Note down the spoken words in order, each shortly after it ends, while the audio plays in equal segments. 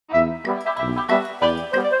Pini,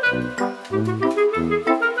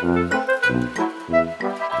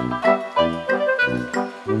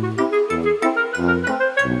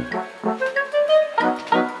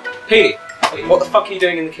 what the fuck are you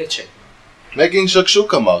doing in the kitchen? Making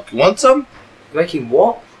shakshuka, Mark. You want some? Making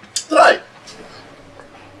what? Try.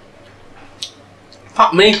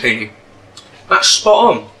 Fuck me, Pini. That's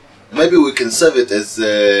spot on. Maybe we can serve it as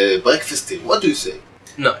breakfast tea. What do you say?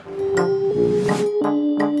 No.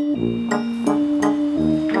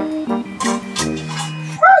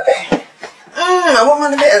 I wouldn't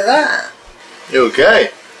mind a bit of that. You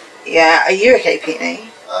okay? Yeah, are you okay, Pini?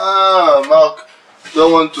 Ah, Mark.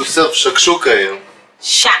 Don't want to serve shakshuka here.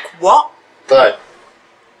 Shaq what? Try.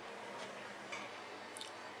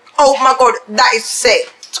 Oh my god, that is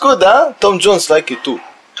sick. It's good, huh? Tom Jones like it too.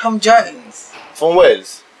 Tom Jones? From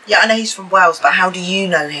Wales. Yeah, I know he's from Wales, but how do you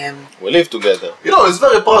know him? We live together. You know, he's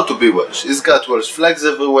very proud to be Welsh. He's got Welsh flags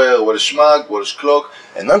everywhere, Welsh mug, Welsh clock.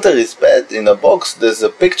 And under his bed, in a box, there's a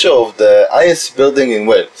picture of the highest building in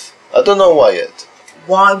Wales. I don't know why yet.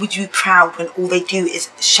 Why would you be proud when all they do is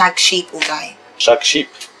shag sheep all day? Shag sheep.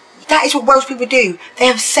 That is what Welsh people do. They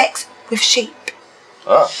have sex with sheep.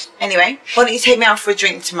 Ah. Anyway, why don't you take me out for a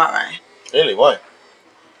drink tomorrow? Really? Why?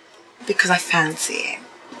 Because I fancy you.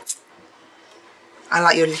 I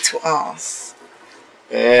like your little ass.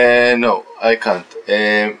 No, I can't.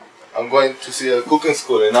 I'm going to see a cooking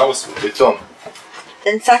school in Houmous with Tom.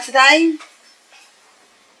 Then Saturday?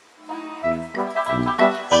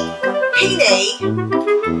 Pini?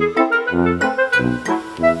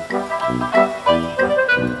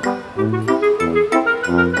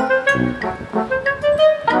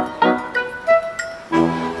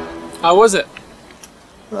 How was it?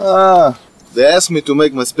 Ah, they asked me to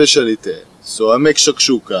make my specialty, so I make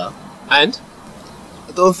shakshuka. And?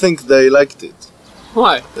 I don't think they liked it.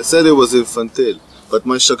 Why? They said it was infantile. But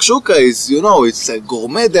my shakshuka is, you know, it's a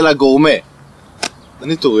gourmet de la gourmet. I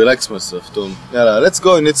need to relax myself, Tom. Yalla, let's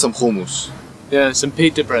go and eat some hummus. Yeah, some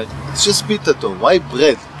pita bread. It's just pita, Tom. Why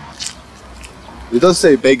bread? We don't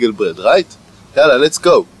say bagel bread, right? Yalla, let's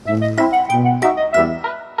go.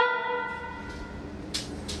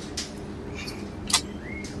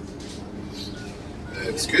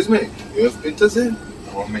 Excuse me, you have pitas here?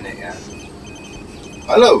 1 minute, yeah.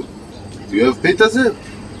 Hello, do you have pitas here?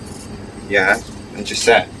 Yeah, and just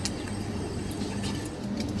said.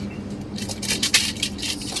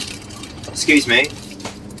 Excuse me.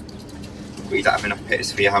 We don't have enough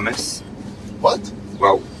pitters for your hummus. What?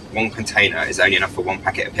 Well, 1 container is only enough for 1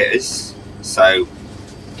 packet of pitters, so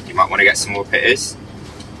you might want to get some more pitters.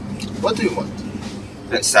 What do you want?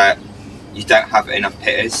 Let's say you don't have enough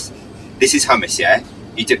pitters. This is hummus, yeah?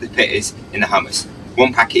 You dip the pitters in the hummus.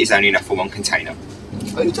 1 packet is only enough for 1 container.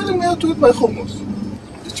 Are you telling me how to eat my hummus?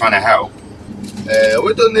 Just trying to help.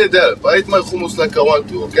 We don't need help. I eat my hummus like I want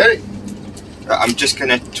to, okay? I'm just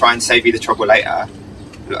gonna try and save you the trouble later.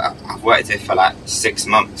 Look, I've worked here for like 6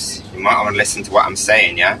 months. You might want to listen to what I'm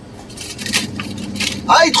saying, yeah?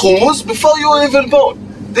 I eat hummus before you were even born.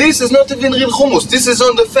 This is not even real hummus. This is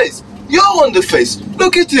on the face. You're on the face.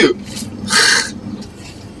 Look at you.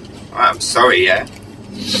 I'm sorry, yeah?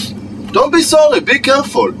 Don't be sorry. Be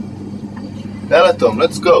careful. Yalla, Tom,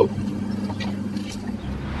 let's go.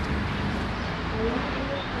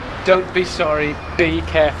 Don't be sorry, be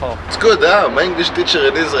careful. It's good, huh? My English teacher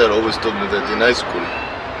in Israel always told me that in high school.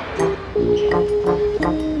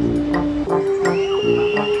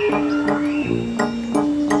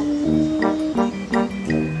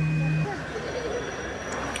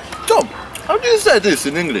 Tom, how do you say this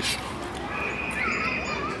in English?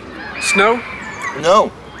 Snow?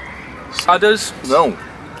 No. Udders? No.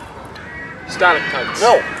 Stalactites?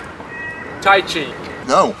 No. Tai Chi?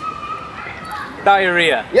 No.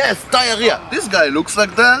 Diarrhea? Yes, diarrhea. This guy looks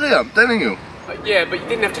like diarrhea, I'm telling you. Yeah, but you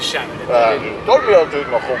didn't have to shout it. He told me how to eat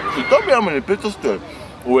my hummus. He told me how many pitas to eat.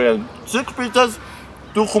 We had 6 pitas,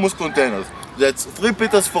 2 hummus containers. That's 3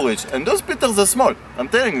 pitas for each. And those pitas are small. I'm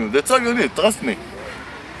telling you, that's all you need, trust me.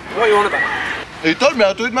 What are you on about? He told me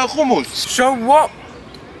how to eat my hummus. So what?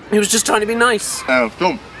 He was just trying to be nice.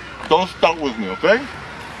 Tom, don't start with me, okay?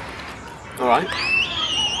 Alright.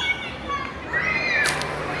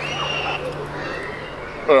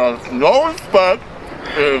 No respect,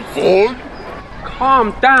 food.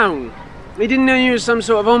 Calm down. We didn't know you were some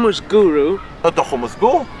sort of hummus guru. Not a hummus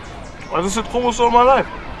go. I just eat hummus all my life.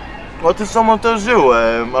 What if someone tells you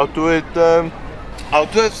how to eat, how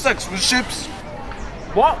to have sex with sheep?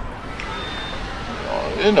 What?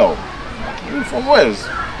 You know, you're from Wales.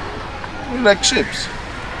 You like sheep.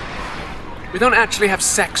 We don't actually have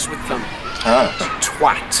sex with them. Ah.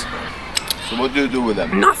 Twat. So what do you do with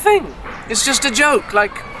them? Nothing. It's just a joke,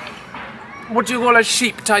 like what do you call a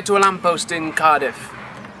sheep tied to a lamppost in Cardiff?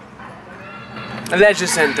 A leisure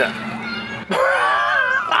centre.